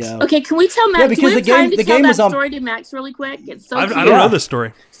 years ago. Okay, can we tell Max? Yeah, because the game was on. Story to Max really quick. It's so. I don't know this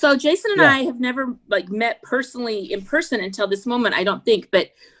story. So Jason and I have never met personally in person until this moment. I don't think,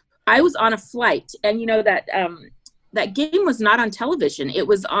 but I was on a flight, and that game was not on television. It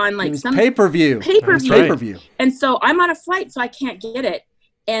was on some pay-per-view. And so I'm on a flight, so I can't get it.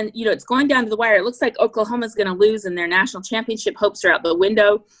 And, it's going down to the wire. It looks like Oklahoma's going to lose and their national championship hopes are out the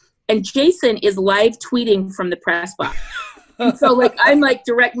window. And Jason is live tweeting from the press box. And so I'm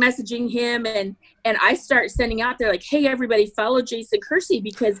direct messaging him and I start sending out there hey, everybody follow Jason Kersey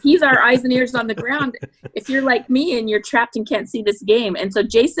because he's our eyes and ears on the ground. If you're like me and you're trapped and can't see this game. And so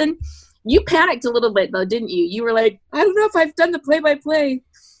Jason, you panicked a little bit though, didn't you? You were like, I don't know if I've done the play-by-play.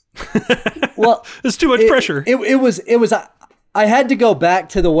 Well, it's too much pressure. It was I had to go back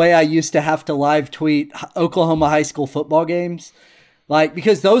to the way I used to have to live tweet Oklahoma high school football games Like,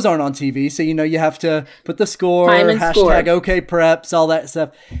 because those aren't on TV, so you have to put the score, hashtag score. OK Preps, all that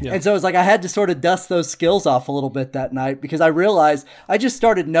stuff. Yeah. And so it's like I had to sort of dust those skills off a little bit that night because I realized I just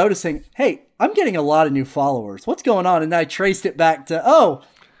started noticing, hey, I'm getting a lot of new followers. What's going on? And I traced it back to,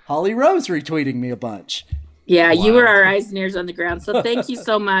 Holly Rose retweeting me a bunch. Yeah, you were our eyes and ears on the ground. So thank you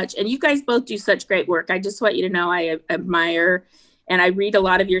so much. And you guys both do such great work. I just want you to know I admire and I read a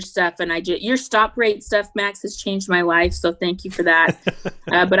lot of your stuff. And your stop rate stuff, Max, has changed my life. So thank you for that.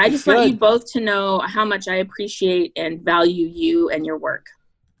 But I just want you both to know how much I appreciate and value you and your work.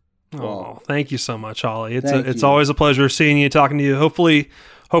 Oh, thank you so much, Holly. It's Thank you. always a pleasure seeing you, talking to you. Hopefully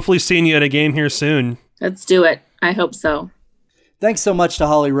seeing you at a game here soon. Let's do it. I hope so. Thanks so much to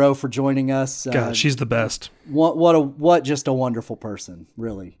Holly Rowe for joining us. God, she's the best. What just a wonderful person,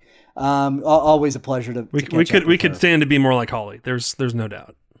 really. Always a pleasure to We could stand to be more like Holly. There's no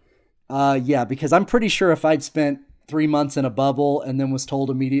doubt. Yeah, because I'm pretty sure if I'd spent 3 months in a bubble and then was told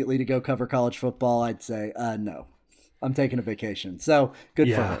immediately to go cover college football, I'd say no. I'm taking a vacation. So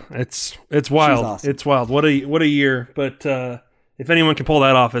good for her. It's wild. Awesome. It's wild. What a year. But if anyone can pull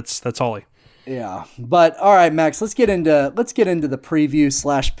that off, that's Holly. Yeah, but all right, Max. Let's get into the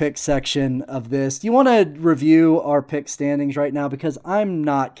preview / pick section of this. Do you want to review our pick standings right now because I'm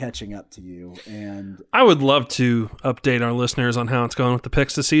not catching up to you? And I would love to update our listeners on how it's going with the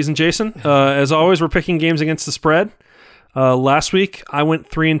picks this season, Jason. As always, we're picking games against the spread. Last week I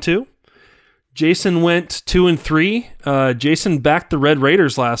went 3-2. Jason went 2-3. Jason backed the Red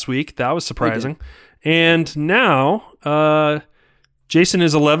Raiders last week. That was surprising. And now Jason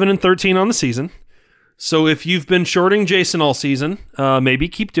is 11-13 on the season. So if you've been shorting Jason all season, maybe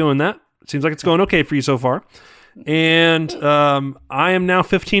keep doing that. It seems like it's going okay for you so far. And I am now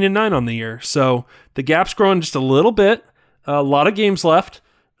 15-9 on the year. So the gap's growing just a little bit. A lot of games left.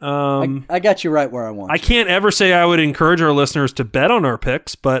 I got you right where I want. I can't ever say I would encourage our listeners to bet on our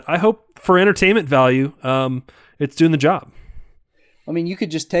picks, but I hope for entertainment value, it's doing the job. I mean, you could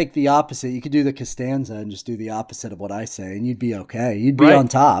just take the opposite. You could do the Costanza and just do the opposite of what I say, and you'd be okay. You'd be on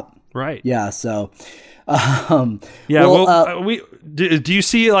top. Right. Yeah. So, yeah. Do you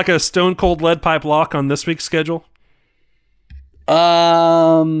see like a stone cold lead pipe lock on this week's schedule?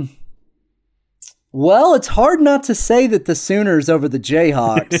 Well, it's hard not to say that the Sooners over the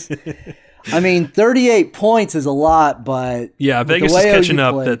Jayhawks. I mean, 38 points is a lot, but yeah, Vegas is catching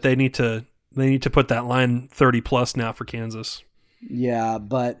up that they need to put that line 30 plus now for Kansas. Yeah,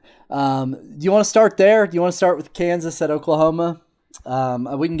 but do you want to start there? Do you want to start with Kansas at Oklahoma?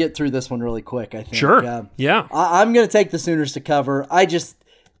 We can get through this one really quick, I think. Sure. Yeah. I'm going to take the Sooners to cover.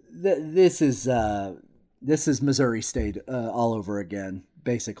 This is Missouri State all over again,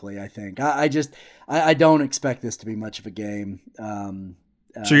 basically, I think. I don't expect this to be much of a game.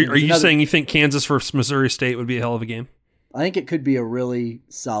 So are you saying you think Kansas versus Missouri State would be a hell of a game? I think it could be a really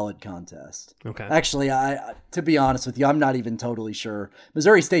solid contest. Okay. Actually, to be honest with you, I'm not even totally sure.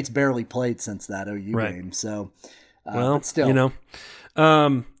 Missouri State's barely played since that OU game, so well, still,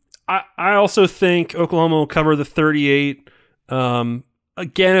 I also think Oklahoma will cover the 38. Again,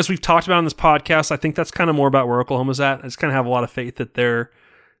 as we've talked about on this podcast, I think that's kind of more about where Oklahoma's at. I just kind of have a lot of faith that they're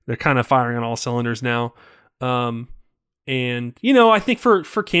kind of firing on all cylinders now. And I think for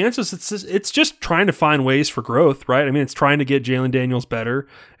Kansas, it's just trying to find ways for growth, right? I mean, it's trying to get Jalen Daniels better.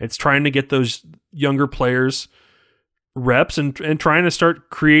 It's trying to get those younger players reps and trying to start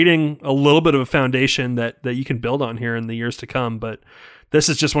creating a little bit of a foundation that you can build on here in the years to come. But this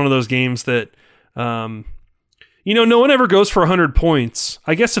is just one of those games that, no one ever goes for 100 points.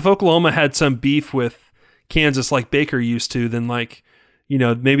 I guess if Oklahoma had some beef with Kansas like Baker used to, then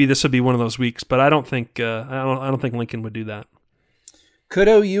maybe this would be one of those weeks, but I don't think I don't think Lincoln would do that. Could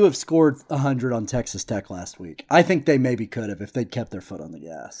OU have scored 100 on Texas Tech last week? I think they maybe could have if they'd kept their foot on the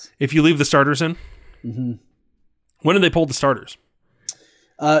gas. If you leave the starters in? Mm-hmm. When did they pull the starters?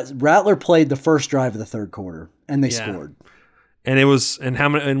 Rattler played the first drive of the third quarter, and they scored. And how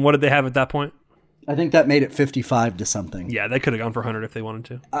many? And what did they have at that point? I think that made it 55 to something. Yeah, they could have gone for 100 if they wanted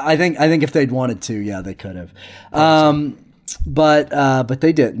to. I think if they'd wanted to, yeah, they could have. But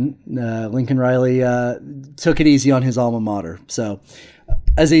they didn't. Lincoln Riley took it easy on his alma mater, so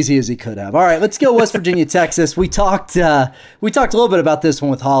as easy as he could have. All right, let's go West Virginia, Texas. We talked a little bit about this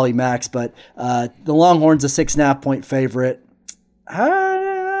one with Holly, Max, but the Longhorns a 6.5-point favorite.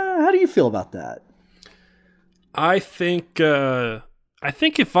 How do you feel about that? I think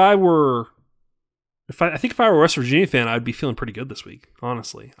if I were a West Virginia fan, I'd be feeling pretty good this week.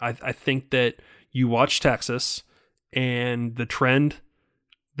 Honestly, I think that you watch Texas. And the trend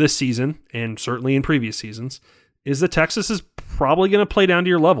this season, and certainly in previous seasons, is that Texas is probably going to play down to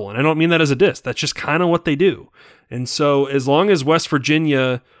your level. And I don't mean that as a diss. That's just kind of what they do. And so as long as West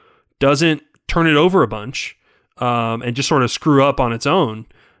Virginia doesn't turn it over a bunch and just sort of screw up on its own,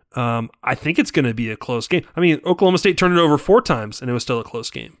 I think it's going to be a close game. I mean, Oklahoma State turned it over 4 times, and it was still a close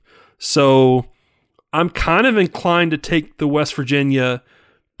game. So I'm kind of inclined to take the West Virginia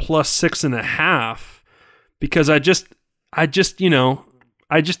plus 6.5 because I just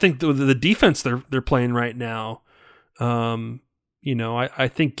think the defense they're playing right now, I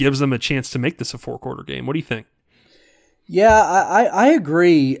think gives them a chance to make this a 4-quarter game. What do you think? Yeah, I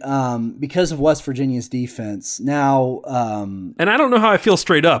agree because of West Virginia's defense. Now, and I don't know how I feel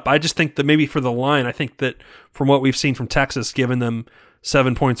straight up. I just think that maybe for the line, I think that from what we've seen from Texas, giving them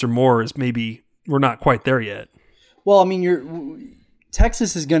 7 points or more is maybe we're not quite there yet. Well, I mean,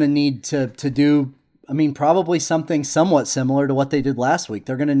 Texas is going to need to do, probably something somewhat similar to what they did last week.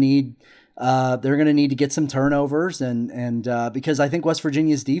 They're going to need to get some turnovers and because I think West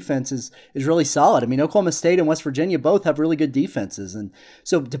Virginia's defense is really solid. I mean, Oklahoma State and West Virginia both have really good defenses, and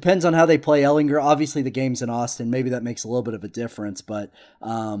so it depends on how they play Ellinger. Obviously, the game's in Austin. Maybe that makes a little bit of a difference, but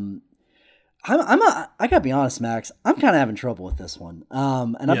I gotta be honest, Max. I'm kind of having trouble with this one,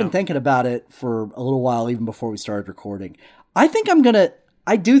 and I've been thinking about it for a little while, even before we started recording. I do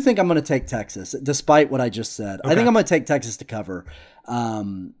think I'm gonna take Texas, despite what I just said. Okay. I think I'm gonna take Texas to cover.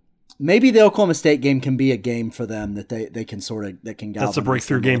 Maybe the Oklahoma State game can be a game for them that they can that can galvanize. That's a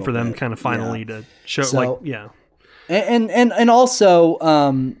breakthrough game for them, kind of finally to show. And also,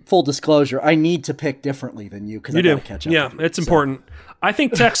 full disclosure, I need to pick differently than you because I got to catch up. Yeah, it's important. I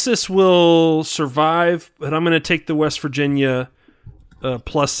think Texas will survive, but I'm going to take the West Virginia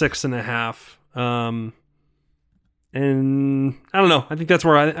plus 6.5. And I don't know. I think that's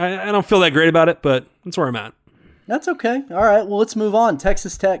where I don't feel that great about it, but that's where I'm at. That's okay. All right. Well, let's move on.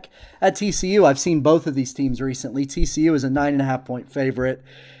 Texas Tech at TCU. I've seen both of these teams recently. TCU is a 9.5-point favorite,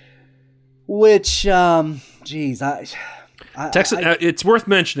 which, Texas. It's worth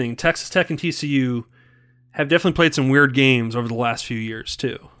mentioning. Texas Tech and TCU have definitely played some weird games over the last few years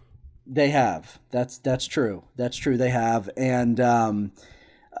too. They have. That's true. That's true. They have. And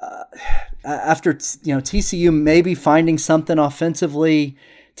after TCU maybe finding something offensively,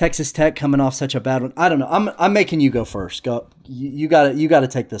 Texas Tech coming off such a bad one. I don't know. I'm making you go first. Go. You got to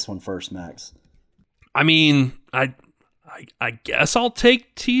take this one first, Max. I mean, I guess I'll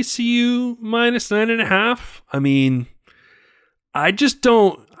take TCU minus 9.5. I mean, I just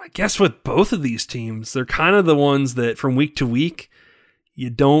don't. I guess with both of these teams, they're kind of the ones that from week to week, you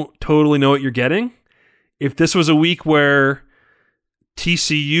don't totally know what you're getting. If this was a week where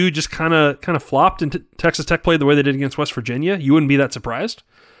TCU just kind of flopped and Texas Tech played the way they did against West Virginia, you wouldn't be that surprised.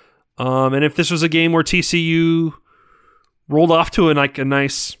 And if this was a game where TCU rolled off to a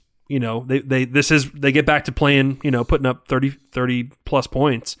nice, they get back to playing, putting up 30 plus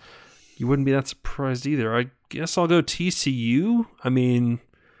points, you wouldn't be that surprised either. I guess I'll go TCU. I mean,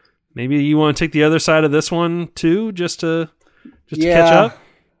 maybe you want to take the other side of this one too, just to catch up.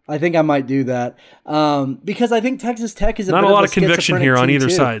 I think I might do that because I think Texas Tech is not a lot of conviction here on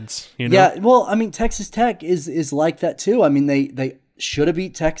either sides. Yeah, well, I mean, Texas Tech is like that too. I mean, they should have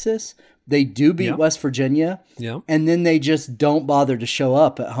beat Texas. They do beat West Virginia, and then they just don't bother to show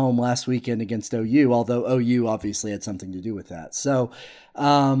up at home last weekend against OU. Although OU obviously had something to do with that.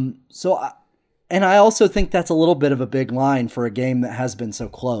 And I also think that's a little bit of a big line for a game that has been so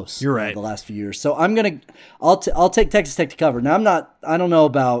close. You're right. The last few years. So I'll take Texas Tech to cover. Now I don't know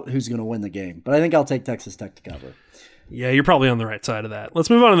about who's going to win the game, but I think I'll take Texas Tech to cover. Yeah, you're probably on the right side of that. Let's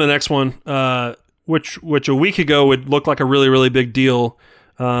move on to the next one, which a week ago would look like a really, really big deal.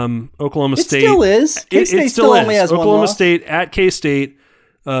 Oklahoma State. It still is. K-State still only has Oklahoma one loss. State at K-State.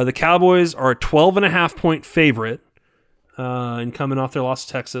 The Cowboys are a 12.5-point favorite and coming off their loss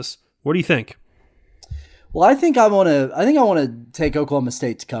to Texas. What do you think? Well, I think I want to take Oklahoma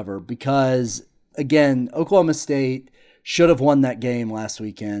State to cover because, again, Oklahoma State should have won that game last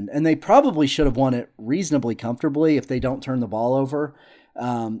weekend, and they probably should have won it reasonably comfortably if they don't turn the ball over.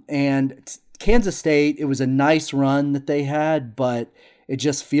 And Kansas State, it was a nice run that they had, but it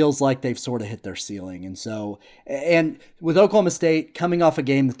just feels like they've sort of hit their ceiling. And with Oklahoma State coming off a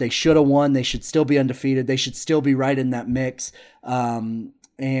game that they should have won, they should still be undefeated. They should still be right in that mix.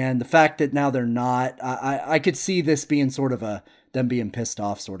 And the fact that now they're not, I could see this being sort of them being pissed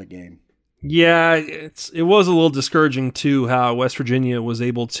off sort of game. Yeah, it was a little discouraging too how West Virginia was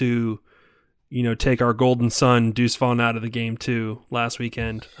able to, take our golden son Deuce Vaughn out of the game too last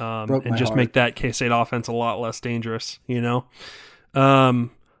weekend, and just make that K-State offense a lot less dangerous.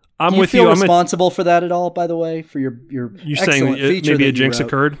 I'm Do you feel responsible for that at all? By the way, for your you're saying maybe a jinx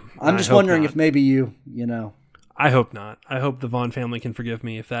occurred. I'm just wondering if maybe you. I hope not. I hope the Vaughn family can forgive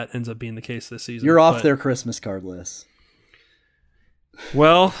me if that ends up being the case this season. You're off their Christmas card list.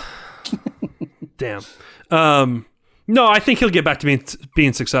 Well, damn. No, I think he'll get back to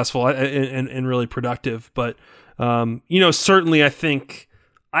being successful and really productive. But, certainly I think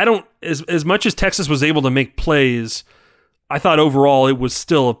as much as Texas was able to make plays, I thought overall it was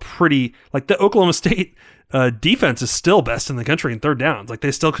still a pretty, like the Oklahoma State defense is still best in the country in third downs. Like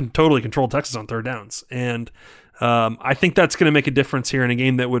they still can totally control Texas on third downs. And I think that's going to make a difference here in a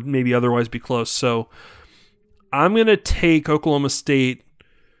game that would maybe otherwise be close. So I'm going to take Oklahoma State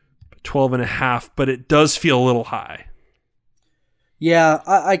 12.5, but it does feel a little high. Yeah,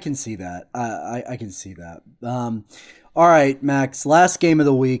 I can see that. I can see that. All right, Max, last game of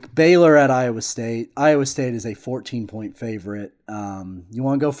the week, Baylor at Iowa State. Iowa State is a 14-point favorite. You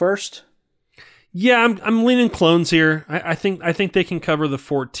want to go first? Yeah, I'm leaning Clones here. I think they can cover the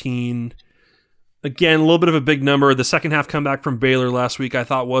 14. Again, a little bit of a big number. The second half comeback from Baylor last week I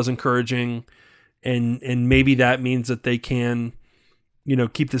thought was encouraging, and maybe that means that they can,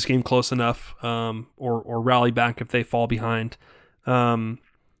 keep this game close enough, or rally back if they fall behind. Do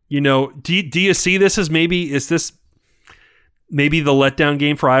you see this as is this maybe the letdown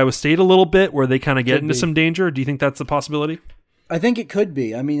game for Iowa State a little bit, where they kind of get into some danger? Do you think that's a possibility? I think it could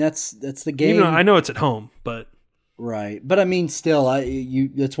be. I mean, that's the game. Even though I know it's at home, but right. But I mean, still,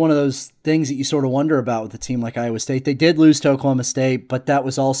 it's one of those things that you sort of wonder about with a team like Iowa State. They did lose to Oklahoma State, but that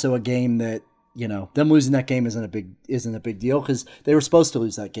was also a game that, them losing that game isn't a big deal because they were supposed to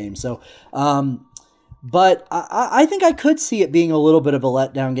lose that game. So, but I think I could see it being a little bit of a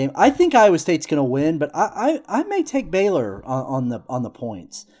letdown game. I think Iowa State's going to win, but I may take Baylor on the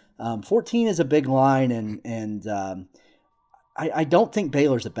points. 14 is a big line, and I don't think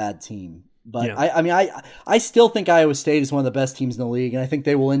Baylor's a bad team. But yeah. I still think Iowa State is one of the best teams in the league, and I think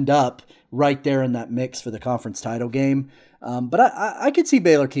they will end up right there in that mix for the conference title game. But I could see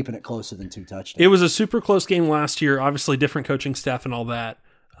Baylor keeping it closer than 2 touchdowns. It was a super close game last year, obviously different coaching staff and all that.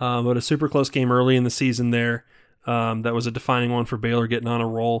 But a super close game early in the season there. That was a defining one for Baylor getting on a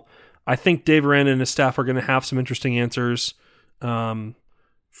roll. I think Dave Aranda and his staff are going to have some interesting answers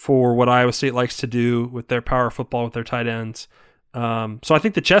for what Iowa State likes to do with their power football, with their tight ends. So I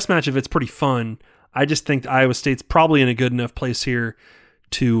think the chess match of it's pretty fun. I just think Iowa State's probably in a good enough place here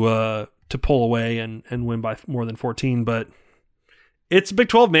to pull away and win by more than 14. But it's Big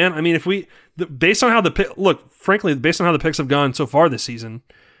 12, man. I mean, based on how the picks have gone so far this season,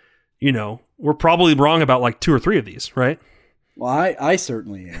 we're probably wrong about like 2 or 3 of these, right? Well, I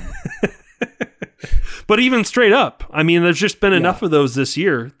certainly am. But even straight up, I mean, there's just been enough of those this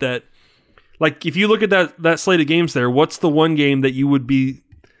year that, like, if you look at that slate of games there, what's the one game that you would be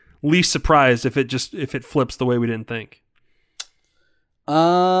least surprised if it flips the way we didn't think? Do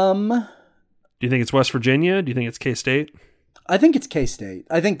you think it's West Virginia? Do you think it's K-State? I think it's K-State.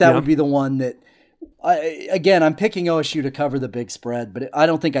 I think that would be the one that, I'm picking OSU to cover the big spread, but I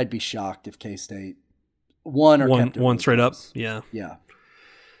don't think I'd be shocked if K-State won or kept it one straight up. Yeah.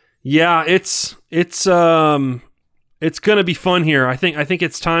 Yeah, it's going to be fun here. I think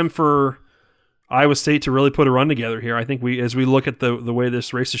it's time for Iowa State to really put a run together here. I think as we look at the way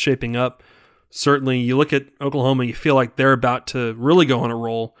this race is shaping up, certainly you look at Oklahoma, you feel like they're about to really go on a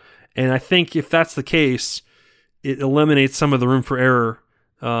roll. And I think if that's the case, it eliminates some of the room for error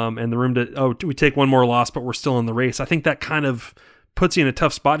and the room to, we take one more loss, but we're still in the race. I think that kind of puts you in a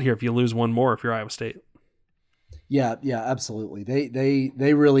tough spot here if you lose one more if you're Iowa State. Yeah, absolutely.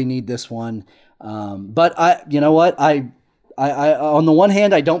 They really need this one. But you know what? I on the one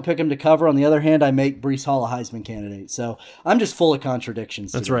hand, I don't pick him to cover. On the other hand, I make Breece Hall a Heisman candidate. So I'm just full of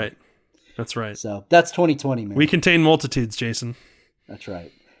contradictions. That's right. That's right. So that's 2020, man. We contain multitudes, Jason. That's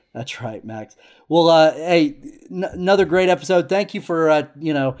right. That's right, Max. Well, hey, another great episode. Thank you for,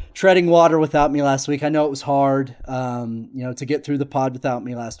 treading water without me last week. I know it was hard, to get through the pod without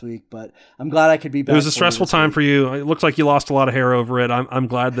me last week, but I'm glad I could be back. It was a stressful time for you. It looked like you lost a lot of hair over it. I'm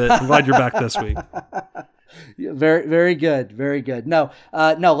glad you're back this week. Yeah, very, very good. Very good. No,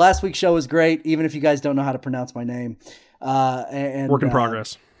 last week's show was great, even if you guys don't know how to pronounce my name. Work in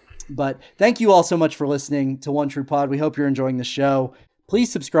progress. But thank you all so much for listening to One True Pod. We hope you're enjoying the show.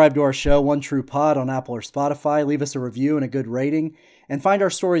 Please subscribe to our show, One True Pod, on Apple or Spotify. Leave us a review and a good rating. And find our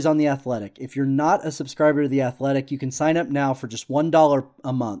stories on The Athletic. If you're not a subscriber to The Athletic, you can sign up now for just $1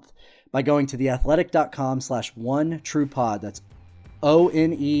 a month by going to theathletic.com/OneTruePod. That's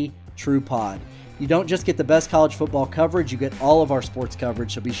ONE True Pod. You don't just get the best college football coverage, you get all of our sports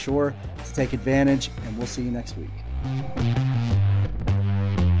coverage. So be sure to take advantage, and we'll see you next week.